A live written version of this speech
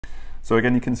So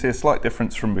again, you can see a slight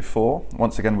difference from before.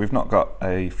 Once again, we've not got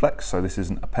a flex, so this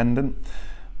isn't a pendant,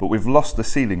 but we've lost the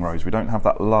ceiling rose. We don't have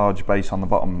that large base on the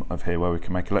bottom of here where we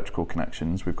can make electrical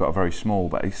connections. We've got a very small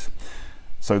base.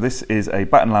 So this is a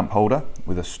Batten lamp holder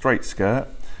with a straight skirt,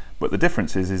 but the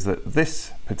difference is that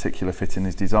this particular fitting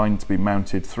is designed to be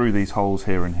mounted through these holes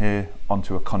here and here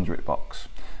onto a conduit box.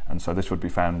 And so this would be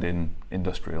found in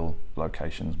industrial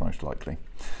locations most likely.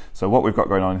 So what we've got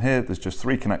going on here, there's just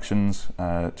 3 connections,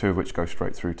 2 of which go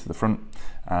straight through to the front,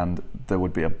 and there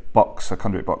would be a box, a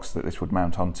conduit box that this would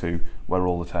mount onto where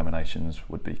all the terminations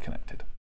would be connected.